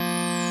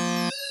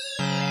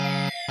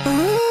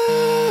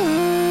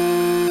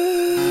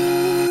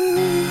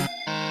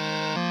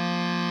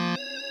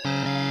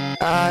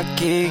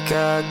iGEEK,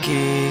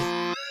 iGEEK.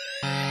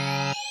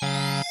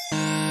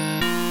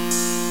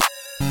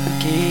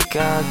 Geek,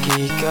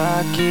 geek,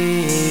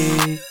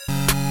 geek.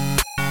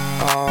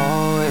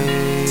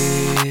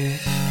 Always,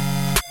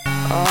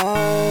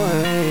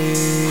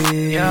 always.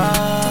 Yeah.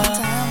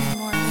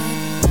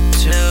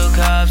 Two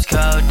cups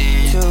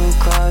codeine.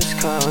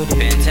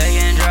 Been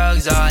taking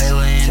drugs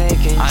island.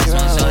 I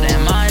smoke so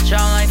damn much,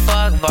 I'm like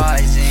fuck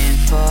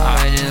Visine.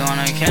 I just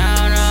wanna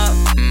count up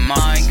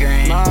my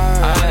green. I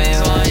be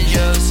one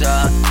juice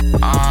up,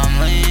 I'm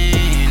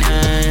leaning.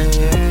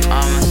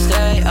 I'ma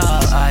stay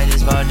up, I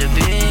just about to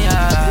be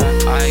up.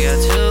 I got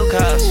 2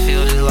 cups,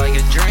 feel just like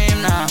a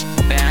dream now.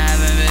 Been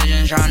having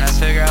visions, trying to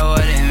figure out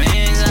what it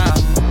means now.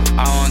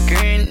 I want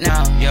green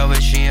now, yo,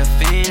 but she a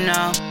fiend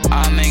now.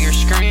 I make her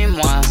scream,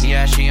 wow,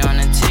 yeah, she on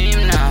the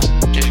team now.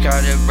 Just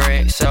got a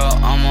break, so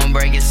I'm gonna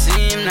break a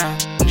seam now.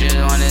 Just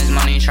want this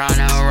money,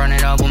 tryna run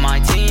it up with my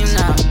team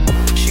now.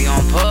 She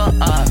gon' pull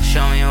up,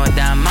 show me what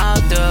that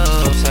mouth do.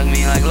 Suck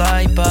me like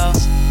lipo.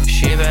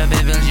 She a bad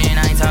bitch, Billie Jean,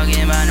 I ain't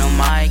talking about no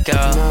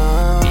Michael.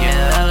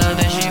 Yeah, that little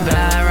bitch, she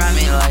bad, ride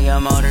me like a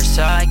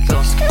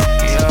motorcycle.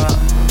 Yeah.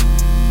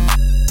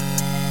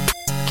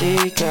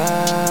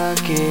 Geeka,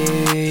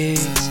 geek,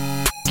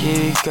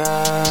 geeka.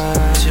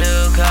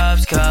 2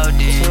 cups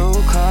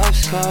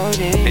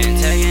codeine. Been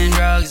taking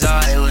drugs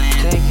island.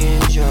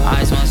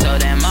 I smoke so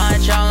damn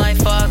much, I'm like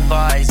fuck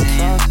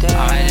Visine.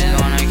 I just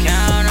wanna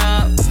count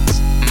up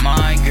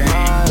my green.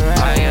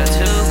 I got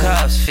 2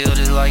 cups, feel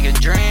just like a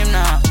dream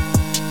now.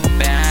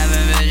 Been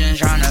having visions,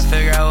 trying to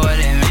figure out what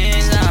it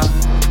means now.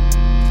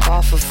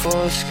 Off a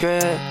full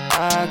script,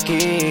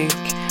 iGEEK,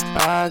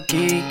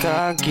 iGEEK,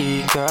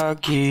 iGEEK,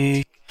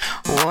 iGEEK.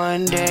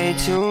 1 day,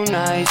 2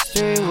 nights,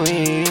 3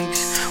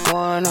 weeks.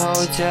 1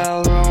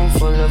 hotel room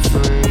full of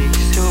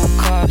freaks. 2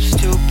 cups,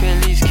 2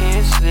 pillies,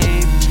 can't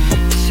sleep.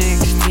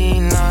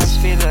 16 lines,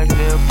 feel like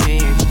Lil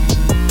Peep.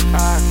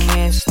 I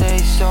can't stay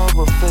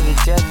sober for the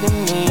death of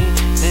me.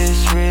 This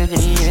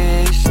really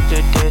is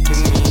the death of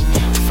me.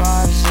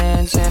 5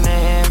 cents and a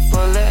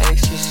handful of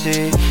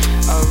ecstasy.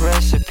 A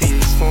recipe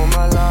for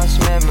my lost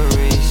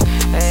memories.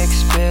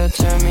 X-Bill,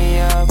 turn me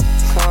up,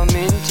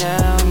 coming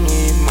down,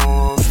 need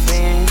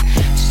morphine.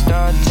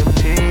 Start to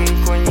peak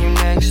when you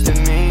next to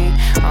me.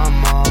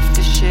 I'm off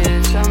the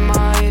shits, I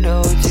might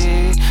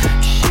OD.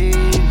 She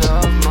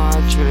love my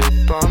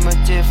drip, I'm a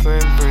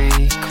different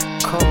breed.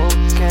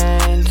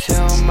 Cocaine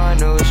till my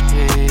nose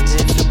bleeds.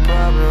 It's a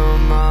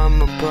problem,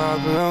 I'm a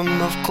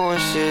problem. Of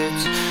course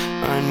it's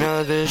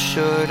another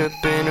should have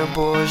been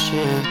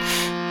abortion.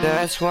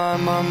 That's why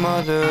my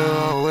mother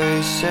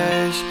always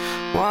says,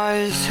 why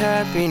is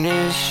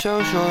happiness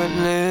so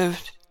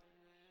short-lived?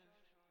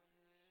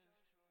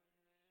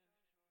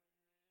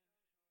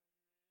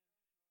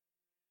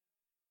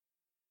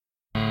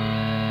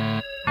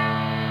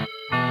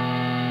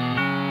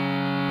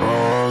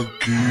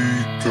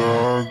 iGEEK,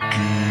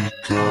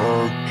 iGEEK,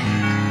 iGEEK.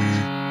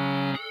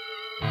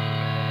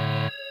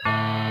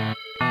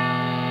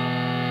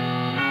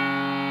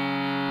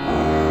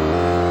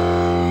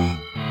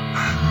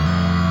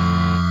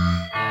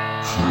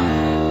 iGEEK.